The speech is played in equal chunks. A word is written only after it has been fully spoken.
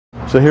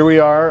So here we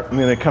are. I'm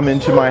going to come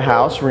into my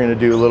house. We're going to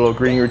do a little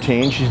greeting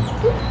routine.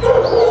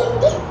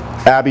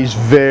 Abby's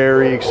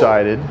very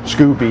excited.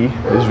 Scoopy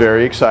is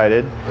very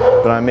excited.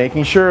 But I'm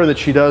making sure that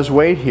she does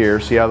wait here.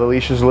 See how the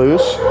leash is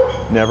loose?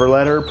 Never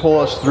let her pull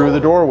us through the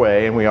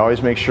doorway. And we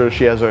always make sure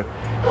she has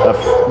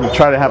we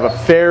try to have a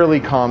fairly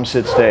calm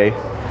sit stay.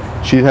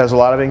 She has a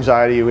lot of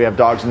anxiety. We have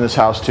dogs in this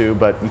house too,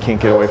 but we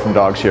can't get away from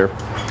dogs here.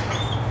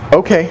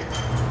 Okay.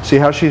 See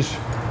how she's...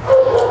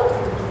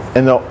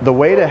 And the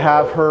way to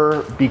have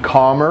her be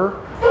calmer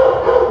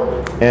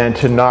and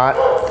to not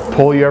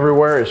pull you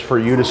everywhere is for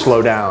you to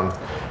slow down.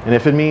 And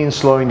if it means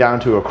slowing down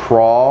to a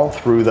crawl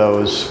through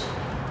those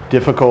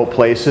difficult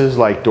places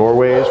like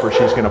doorways where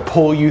she's going to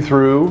pull you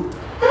through,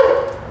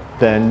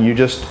 then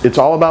it's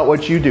all about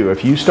what you do.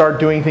 If you start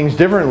doing things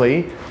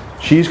differently,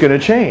 she's going to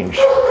change.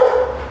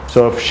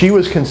 So if she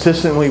was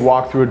consistently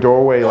walked through a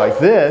doorway like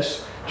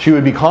this, she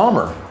would be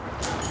calmer.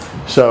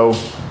 So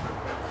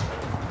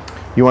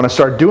you want to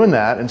start doing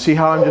that, and see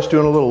how I'm just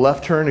doing a little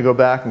left turn to go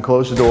back and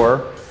close the door.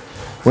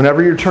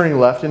 Whenever you're turning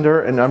left into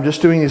her, and I'm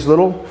just doing these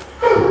little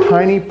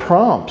tiny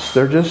prompts.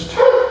 They're just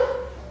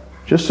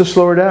to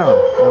slow her down.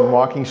 I'm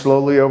walking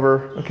slowly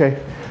over.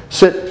 Okay,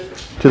 sit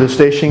to the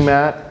stationing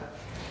mat.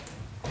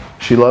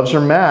 She loves her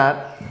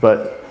mat,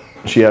 but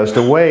she has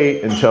to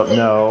wait until,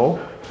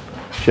 no.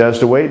 She has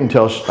to wait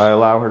until I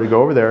allow her to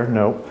go over there.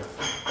 No.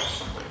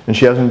 And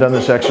she hasn't done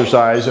this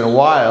exercise in a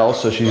while,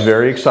 so she's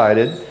very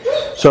excited.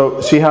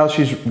 So see how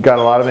she's got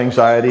a lot of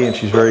anxiety and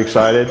she's very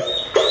excited?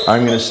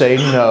 I'm going to say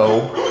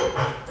no.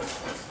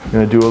 I'm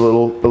going to do a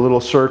little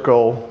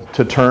circle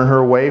to turn her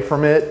away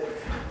from it,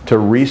 to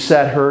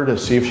reset her, to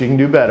see if she can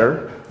do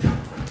better.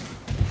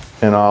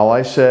 And all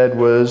I said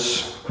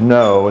was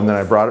no, and then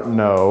I brought it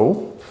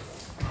no.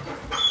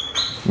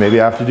 Maybe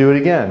I have to do it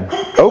again.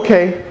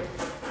 Okay.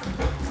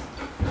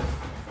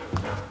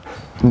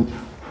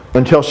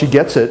 Until she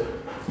gets it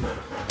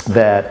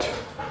that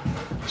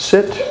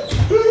sit.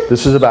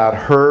 This is about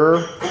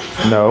her,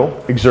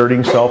 no,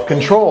 exerting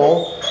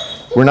self-control.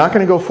 We're not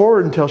going to go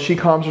forward until she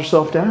calms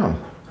herself down.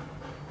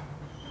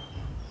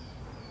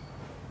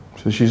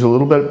 So she's a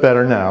little bit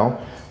better now.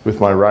 With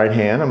my right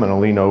hand, I'm going to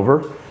lean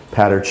over,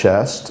 pat her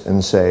chest,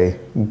 and say,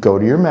 go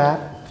to your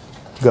mat.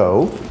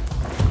 Go.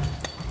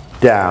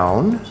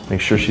 Down.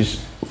 Make sure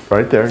she's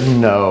right there.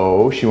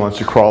 No. She wants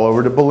to crawl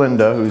over to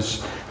Belinda,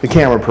 who's the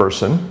camera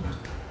person.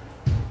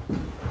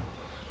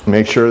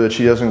 Make sure that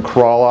she doesn't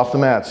crawl off the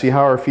mat. See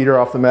how her feet are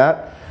off the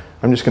mat?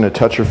 I'm just going to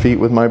touch her feet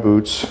with my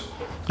boots,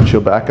 and she'll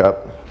back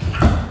up.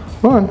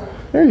 Come on.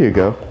 There you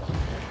go.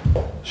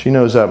 She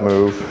knows that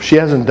move. She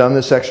hasn't done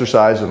this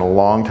exercise in a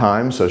long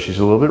time, so she's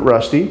a little bit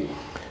rusty,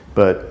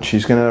 but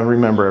she's going to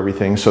remember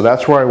everything. So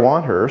that's where I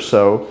want her,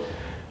 so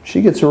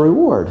she gets a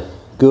reward.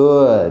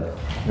 Good.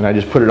 And I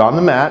just put it on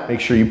the mat.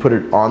 Make sure you put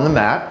it on the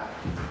mat,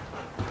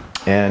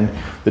 and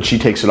that she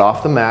takes it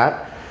off the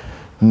mat.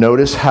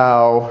 Notice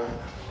how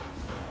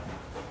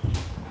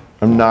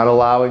I'm not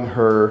allowing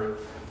her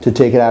to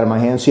take it out of my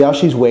hand. See how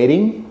she's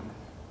waiting?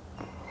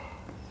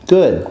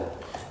 Good.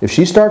 If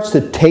she starts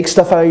to take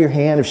stuff out of your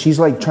hand, if she's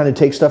like trying to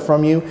take stuff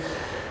from you,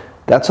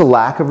 that's a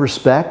lack of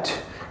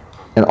respect.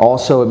 And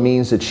also it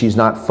means that she's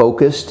not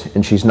focused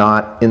and she's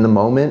not in the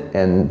moment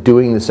and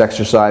doing this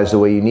exercise the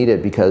way you need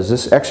it, because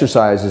this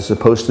exercise is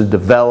supposed to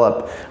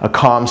develop a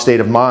calm state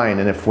of mind.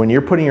 And if when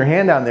you're putting your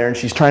hand down there and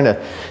she's trying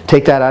to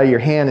take that out of your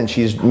hand and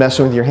she's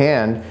messing with your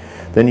hand,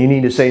 then you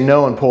need to say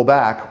no and pull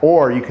back.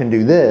 Or you can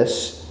do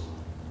this,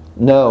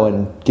 no,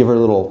 and give her a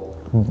little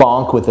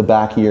bonk with the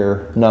back of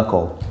your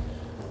knuckle.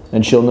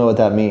 And she'll know what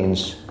that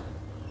means.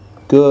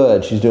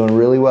 Good, she's doing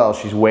really well.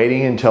 She's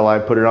waiting until I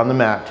put it on the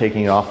mat,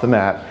 taking it off the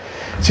mat.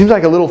 It seems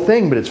like a little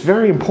thing, but it's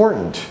very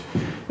important.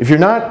 If you're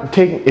not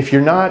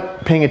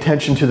paying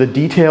attention to the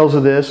details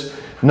of this,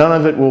 none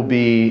of it will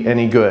be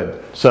any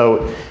good.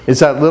 So it's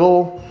that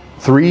little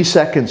 3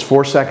 seconds,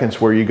 4 seconds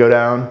where you go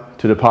down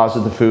to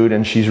deposit the food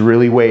and she's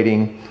really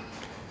waiting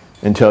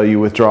until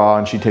you withdraw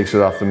and she takes it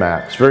off the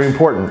mat. It's very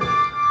important.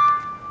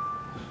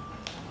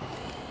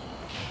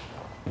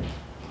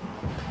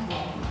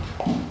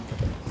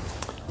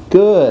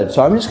 Good.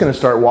 So I'm just going to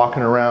start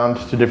walking around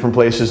to different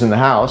places in the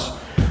house.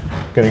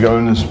 I'm going to go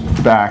in this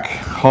back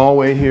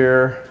hallway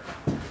here.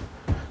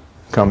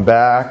 Come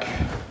back.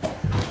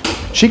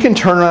 She can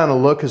turn around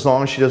and look as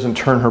long as she doesn't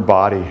turn her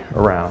body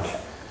around.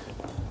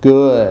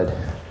 Good.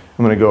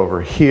 I'm going to go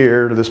over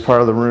here to this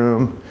part of the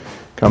room.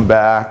 Come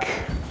back.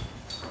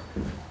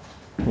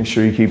 Make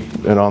sure you keep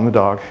it on the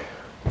dog.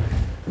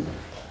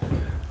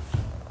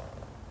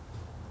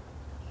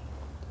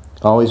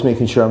 Always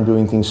making sure I'm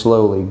doing things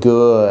slowly.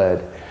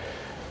 Good.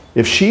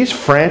 If she's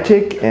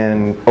frantic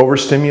and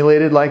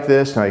overstimulated like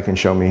this, now you can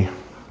show me.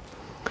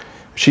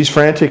 If she's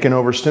frantic and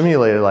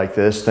overstimulated like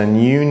this, then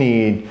you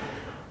need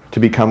to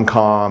become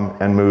calm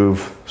and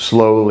move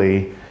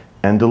slowly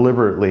and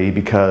deliberately,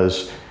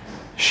 because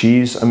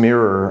she's a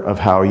mirror of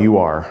how you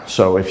are.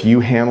 So if you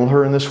handle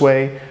her in this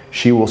way,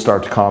 she will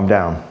start to calm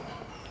down.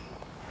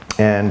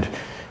 And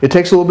it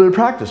takes a little bit of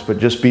practice, but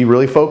just be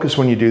really focused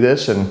when you do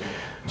this. And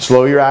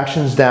Slow your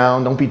actions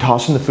down. Don't be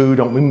tossing the food.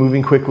 Don't be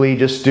moving quickly.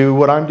 Just do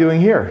what I'm doing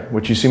here,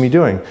 what you see me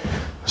doing.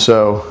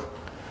 So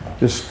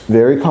just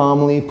very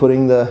calmly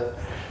putting the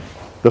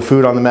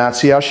food on the mat.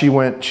 See how she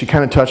went? She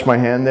kind of touched my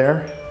hand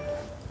there.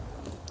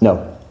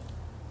 No.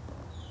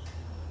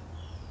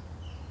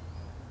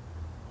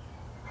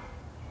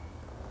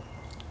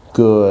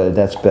 Good,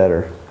 that's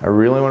better. I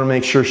really want to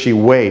make sure she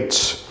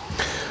waits.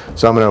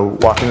 So I'm going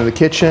to walk into the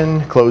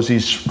kitchen, close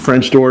these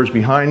French doors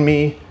behind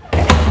me,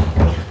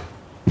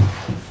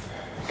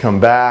 come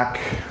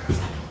back.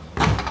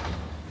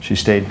 She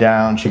stayed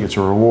down, she gets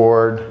a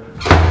reward.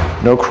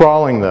 No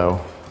crawling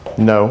though.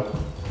 No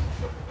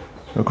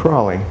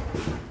crawling.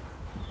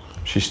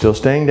 She's still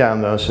staying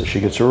down though, so she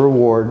gets a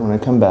reward when I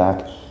come back.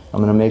 I'm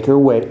going to make her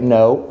wait.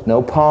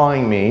 No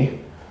pawing me.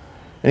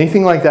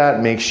 Anything like that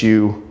makes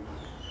you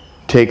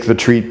take the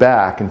treat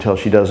back until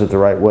she does it the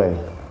right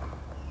way.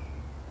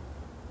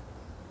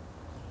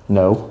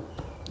 No.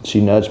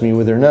 She nudged me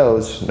with her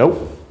nose.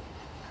 Nope.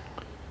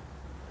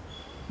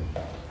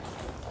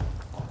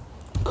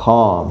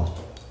 Calm.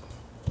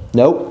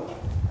 Nope.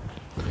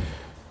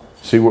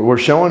 See, what we're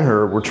showing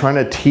her, we're trying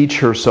to teach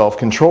her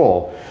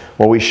self-control.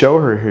 What we show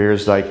her here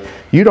is like,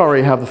 you'd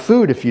already have the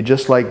food if you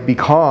just like be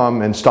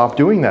calm and stop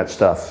doing that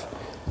stuff.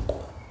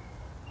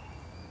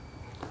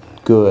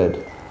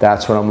 Good.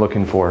 That's what I'm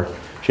looking for.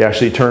 She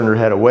actually turned her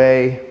head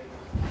away.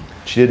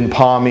 She didn't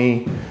paw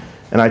me.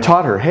 And I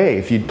taught her, hey,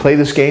 if you play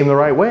this game the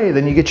right way,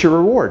 then you get your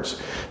rewards.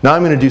 Now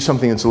I'm going to do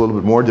something that's a little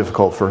bit more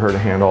difficult for her to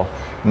handle.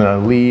 I'm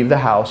going to leave the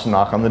house and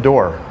knock on the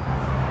door.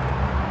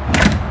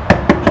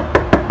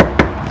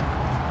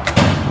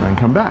 And then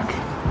come back.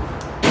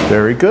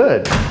 Very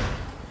good.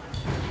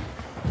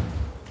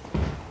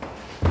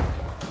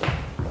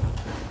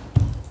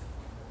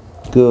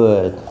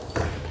 Good.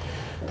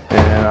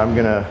 And now I'm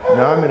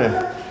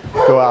gonna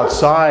go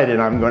outside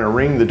and I'm gonna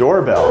ring the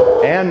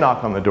doorbell and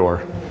knock on the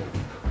door.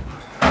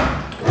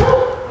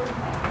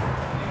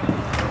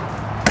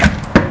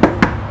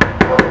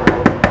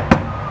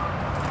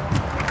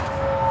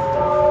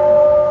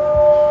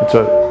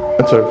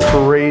 It's a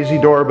crazy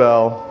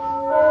doorbell.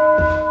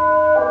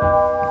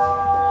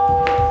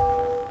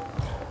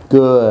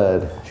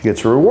 Good. She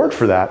gets a reward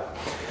for that.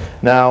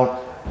 Now,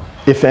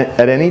 if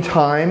at any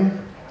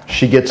time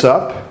she gets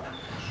up,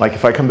 like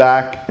if I come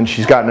back and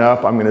she's gotten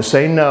up, I'm going to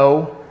say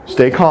no,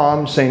 stay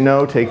calm, say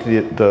no, take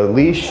the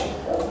leash.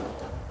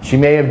 She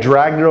may have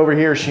dragged it over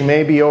here, she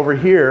may be over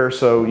here,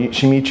 so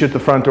she meets you at the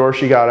front door,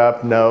 she got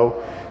up,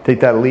 no. Take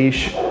that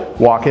leash,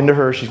 walk into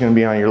her, she's going to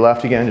be on your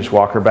left again, just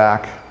walk her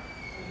back,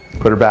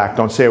 put her back.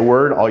 Don't say a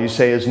word, all you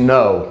say is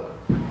no.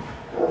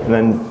 And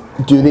then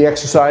do the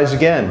exercise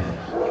again.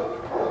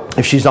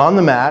 If she's on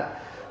the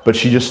mat, but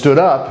she just stood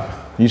up,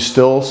 you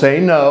still say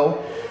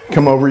no,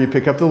 come over, you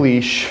pick up the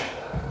leash,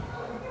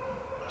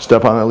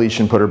 step on the leash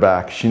and put her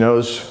back. She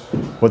knows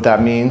what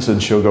that means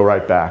and she'll go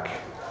right back.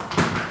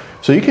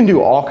 So you can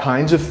do all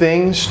kinds of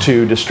things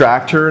to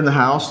distract her in the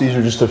house. These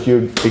are just a few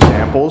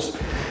examples.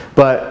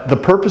 But the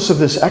purpose of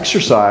this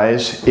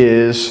exercise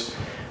is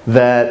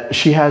that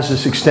she has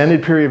this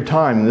extended period of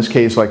time, in this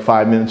case like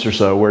 5 minutes or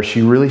so, where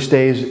she really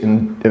stays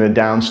in a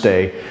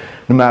downstay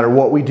no matter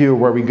what we do or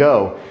where we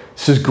go.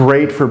 This is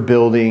great for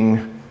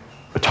building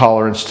a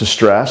tolerance to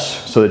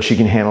stress so that she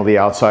can handle the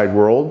outside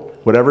world.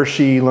 Whatever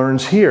she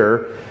learns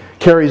here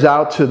carries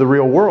out to the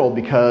real world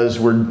because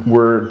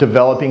we're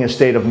developing a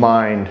state of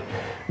mind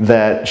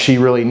that she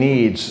really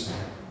needs,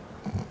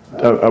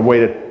 a way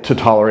to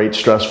tolerate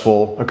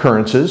stressful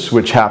occurrences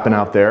which happen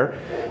out there.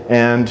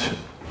 And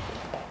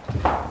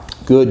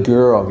good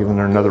girl, giving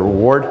her another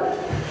reward.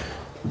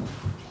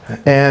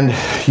 And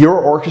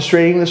you're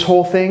orchestrating this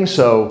whole thing,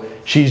 so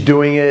she's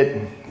doing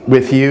it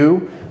with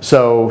you,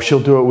 so she'll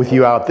do it with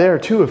you out there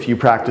too if you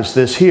practice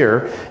this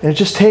here. And it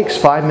just takes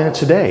 5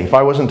 minutes a day. If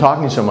I wasn't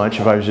talking so much,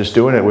 if I was just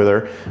doing it with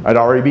her, I'd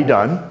already be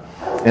done.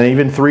 And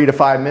even 3 to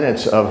 5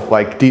 minutes of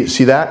like, do you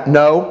see that?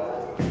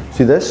 No.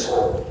 See this?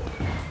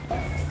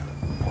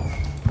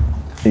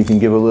 You can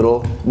give a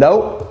little,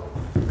 no,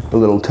 a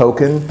little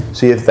token.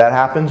 See if that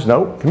happens.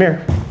 No, come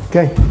here.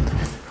 Okay.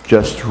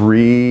 Just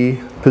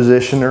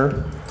reposition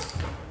her.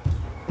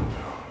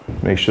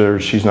 Make sure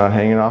she's not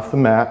hanging off the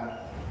mat.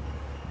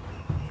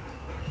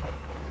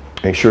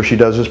 Make sure she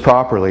does this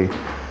properly.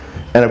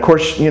 And of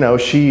course, you know,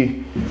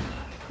 she's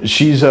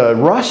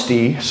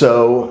rusty,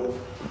 so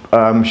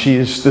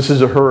this is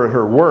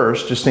her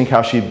worst. Just think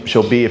how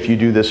she'll be if you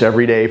do this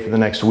every day for the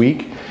next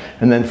week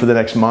and then for the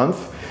next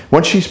month.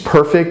 Once she's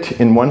perfect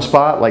in one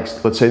spot, like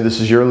let's say this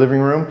is your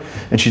living room,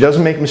 and she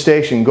doesn't make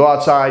mistakes, you can go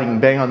outside, you can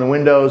bang on the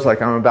windows like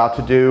I'm about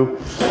to do,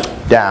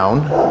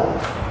 down.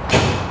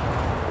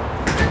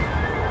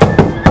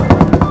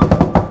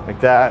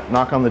 Like that,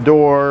 knock on the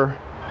door.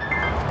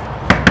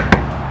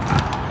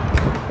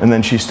 And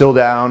then she's still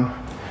down.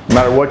 No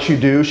matter what you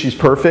do, she's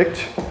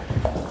perfect.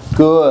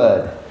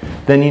 Good.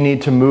 Then you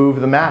need to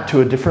move the mat to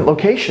a different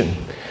location,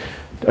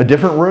 a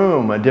different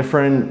room, a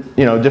different,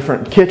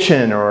 different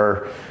kitchen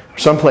or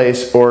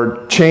someplace,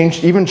 or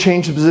even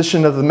change the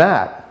position of the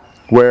mat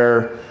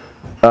where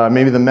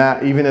maybe the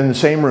mat, even in the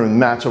same room, the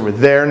mat's over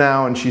there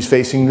now and she's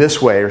facing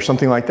this way or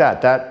something like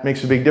that. That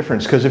makes a big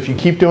difference, because if you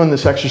keep doing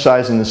this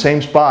exercise in the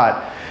same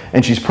spot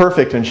and she's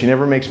perfect and she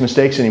never makes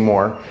mistakes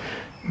anymore,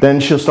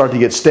 then she'll start to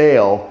get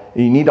stale.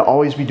 You need to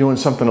always be doing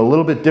something a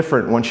little bit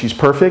different when she's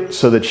perfect,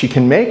 so that she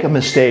can make a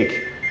mistake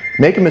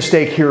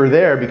here or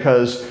there,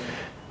 because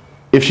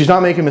if she's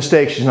not making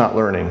mistakes, she's not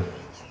learning.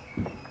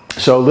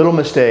 So little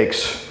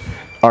mistakes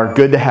are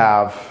good to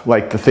have,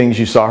 like the things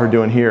you saw her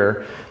doing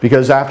here,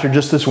 because after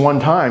just this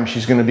one time,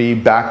 she's going to be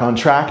back on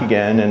track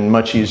again and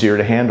much easier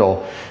to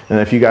handle. And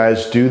if you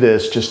guys do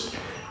this, just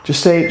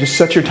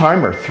set your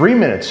timer, 3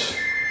 minutes.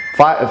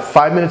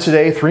 5 minutes a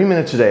day, 3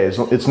 minutes a day.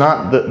 It's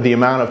not the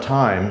amount of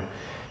time,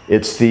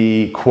 it's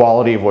the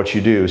quality of what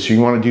you do. So you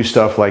want to do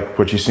stuff like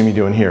what you see me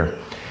doing here,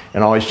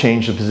 and always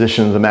change the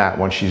position of the mat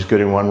once she's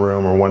good in one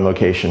room or one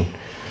location.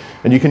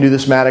 And you can do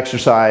this mat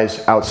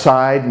exercise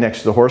outside, next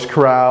to the horse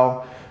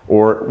corral,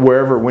 or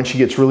wherever, when she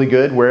gets really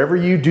good, wherever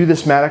you do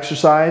this mat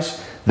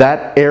exercise,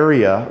 that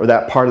area or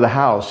that part of the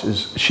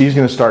house, she's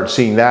going to start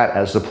seeing that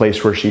as the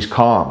place where she's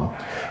calm.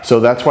 So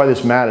that's why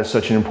this mat is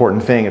such an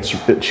important thing.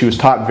 She was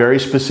taught very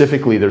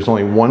specifically, there's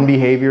only one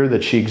behavior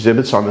that she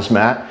exhibits on this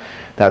mat.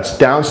 That's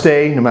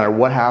downstay, no matter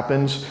what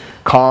happens,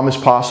 calm as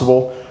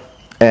possible.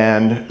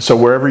 And so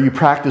wherever you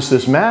practice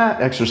this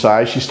mat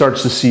exercise, she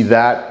starts to see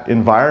that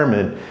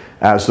environment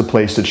as the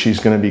place that she's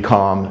going to be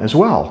calm as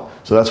well.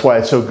 So that's why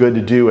it's so good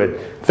to do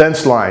at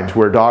fence lines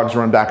where dogs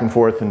run back and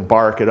forth and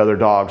bark at other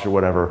dogs or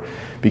whatever,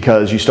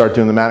 because you start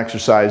doing the mat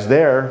exercise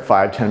there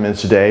 5-10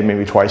 minutes a day,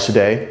 maybe twice a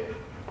day,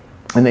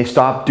 and they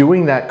stop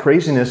doing that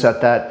craziness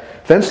at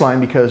that fence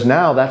line, because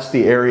now that's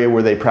the area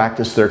where they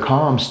practice their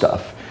calm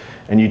stuff,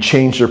 and you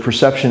change their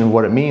perception of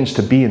what it means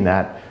to be in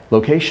that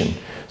location.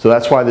 So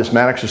that's why this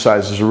mat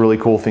exercise is a really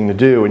cool thing to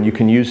do, and you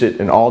can use it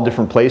in all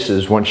different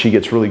places. Once she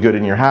gets really good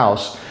in your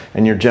house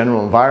and your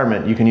general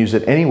environment, you can use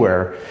it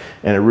anywhere,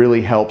 and it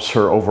really helps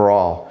her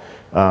overall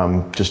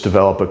just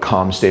develop a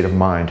calm state of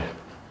mind.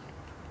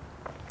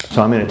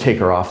 So I'm going to take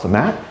her off the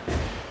mat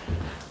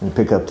and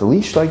pick up the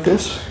leash like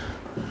this.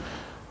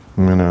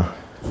 I'm going to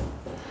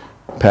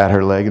pat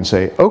her leg and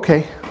say,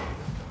 okay.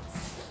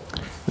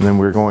 And then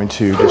we're going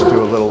to just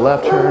do a little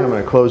left turn. I'm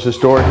going to close this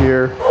door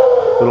here.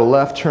 Little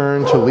left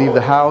turn to leave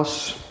the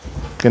house.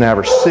 Going to have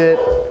her sit.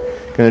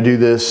 Going to do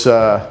this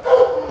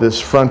this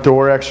front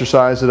door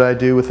exercise that I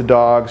do with the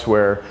dogs,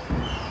 where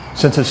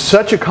since it's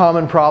such a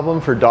common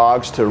problem for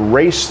dogs to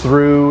race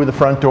through the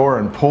front door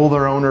and pull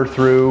their owner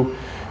through,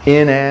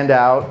 in and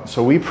out,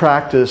 so we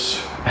practice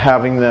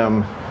having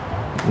them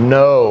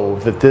know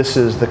that this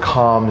is the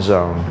calm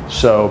zone.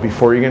 So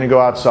before you're going to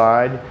go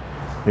outside,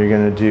 you're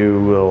going to do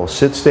a little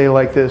sit stay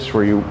like this,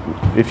 where you,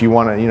 if you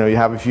want to, you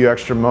have a few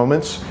extra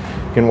moments,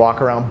 you can walk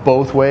around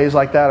both ways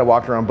like that. I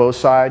walked around both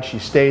sides. She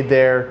stayed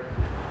there.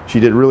 She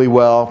did really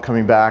well.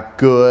 Coming back,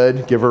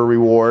 good. Give her a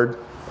reward.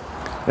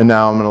 And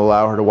now I'm going to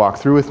allow her to walk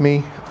through with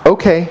me.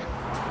 Okay.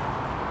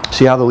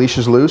 See how the leash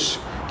is loose?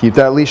 Keep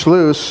that leash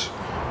loose.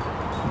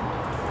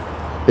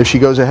 If she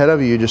goes ahead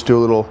of you, you just do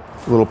a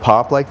little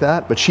pop like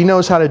that. But she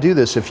knows how to do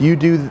this. If you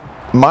do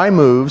my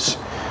moves,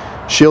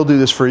 she'll do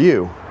this for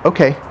you.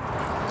 Okay.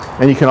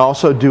 And you can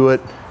also do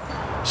it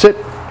sit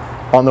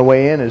on the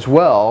way in as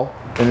well.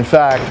 And in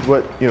fact,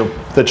 what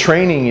the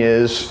training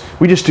is,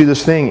 we just do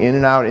this thing in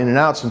and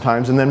out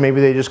sometimes, and then maybe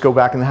they just go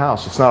back in the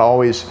house. It's not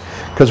always,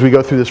 because we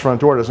go through this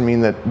front door doesn't mean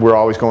that we're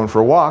always going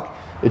for a walk.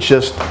 It's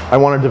just, I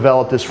want to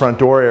develop this front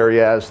door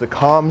area as the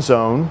calm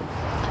zone.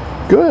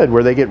 Good,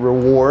 where they get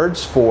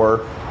rewards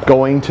for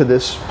going to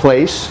this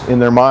place in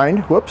their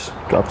mind. Whoops,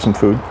 dropped some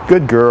food.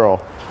 Good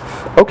girl.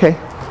 Okay,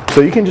 so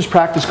you can just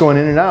practice going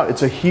in and out.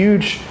 It's a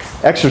huge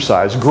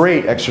exercise,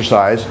 great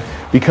exercise,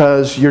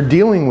 because you're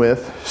dealing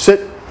with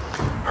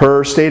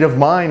her state of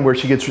mind where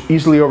she gets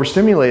easily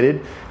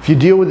overstimulated. If you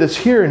deal with this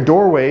here in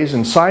doorways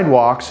and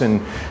sidewalks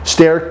and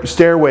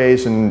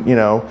stairways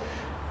and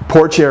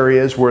porch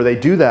areas where they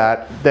do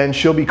that, then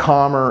she'll be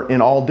calmer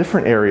in all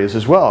different areas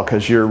as well,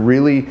 because you're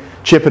really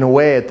chipping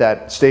away at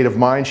that state of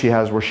mind she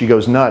has where she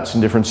goes nuts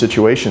in different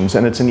situations,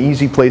 and it's an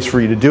easy place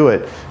for you to do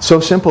it. So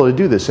simple to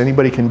do this.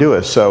 Anybody can do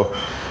it. So,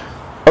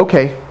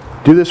 okay,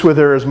 do this with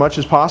her as much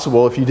as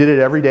possible. If you did it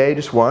every day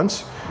just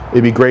once,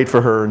 it'd be great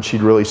for her and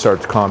she'd really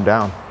start to calm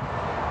down.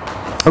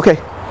 Okay.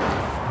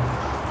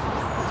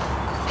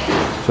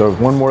 So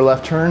one more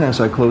left turn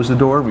as I close the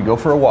door. We go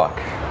for a walk.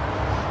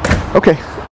 Okay.